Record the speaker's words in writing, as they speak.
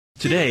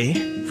Today,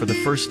 for the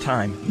first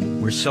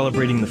time, we're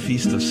celebrating the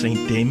feast of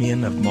St.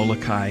 Damien of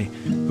Molokai,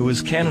 who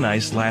was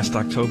canonized last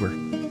October.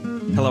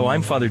 Hello,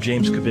 I'm Father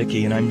James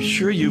Kubicki, and I'm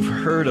sure you've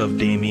heard of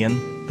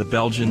Damien, the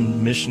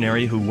Belgian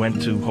missionary who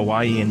went to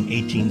Hawaii in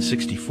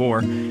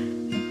 1864.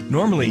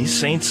 Normally,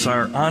 saints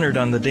are honored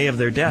on the day of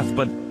their death,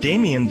 but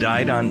Damien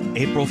died on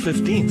April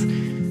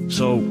 15th.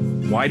 So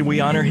why do we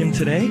honor him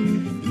today?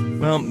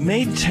 Well,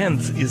 May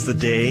 10th is the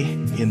day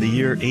in the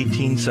year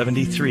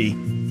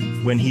 1873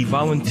 when he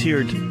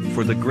volunteered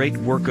for the great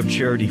work of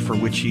charity for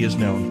which he is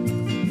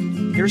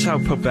known. Here's how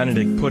Pope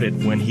Benedict put it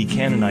when he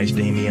canonized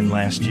Damien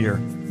last year.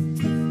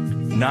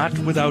 Not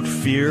without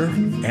fear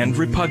and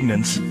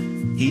repugnance,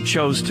 he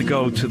chose to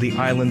go to the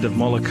island of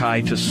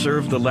Molokai to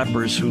serve the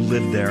lepers who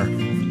lived there,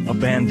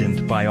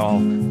 abandoned by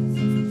all.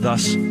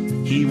 Thus,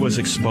 he was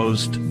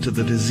exposed to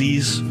the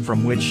disease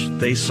from which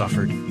they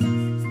suffered.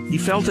 He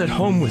felt at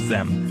home with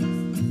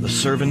them. The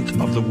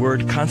servant of the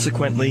word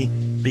consequently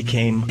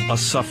became a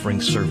suffering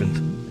servant,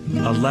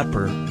 a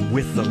leper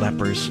with the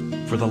lepers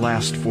for the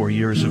last 4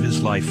 years of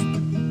his life.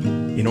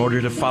 In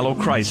order to follow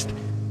Christ,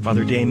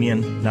 Father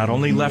Damien not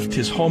only left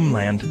his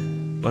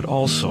homeland, but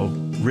also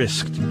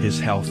risked his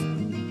health.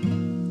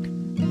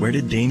 Where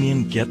did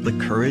Damien get the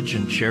courage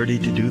and charity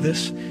to do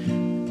this?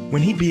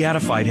 When he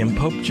beatified him,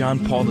 Pope John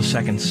Paul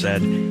II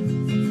said,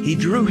 "He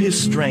drew his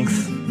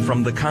strength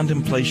from the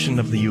contemplation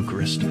of the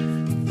Eucharist,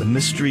 the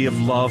mystery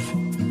of love,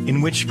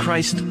 in which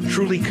Christ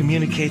truly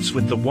communicates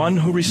with the one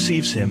who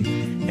receives him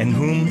and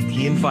whom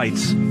he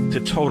invites to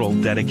total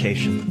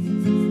dedication."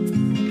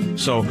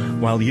 So,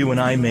 while you and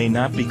I may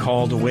not be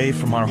called away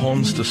from our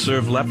homes to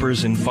serve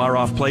lepers in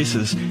far-off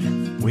places,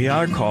 we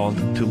are called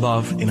to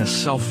love in a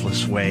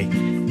selfless way.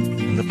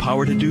 And the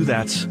power to do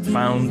that's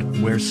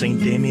found where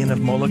St. Damien of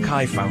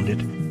Molokai found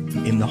it,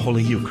 in the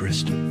Holy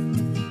Eucharist.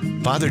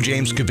 Father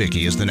James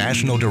Kubicki is the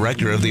National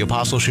Director of the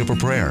Apostleship of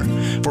Prayer.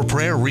 For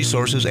prayer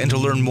resources and to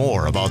learn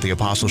more about the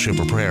Apostleship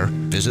of Prayer,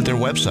 visit their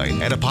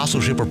website at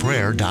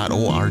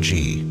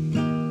apostleshipofprayer.org.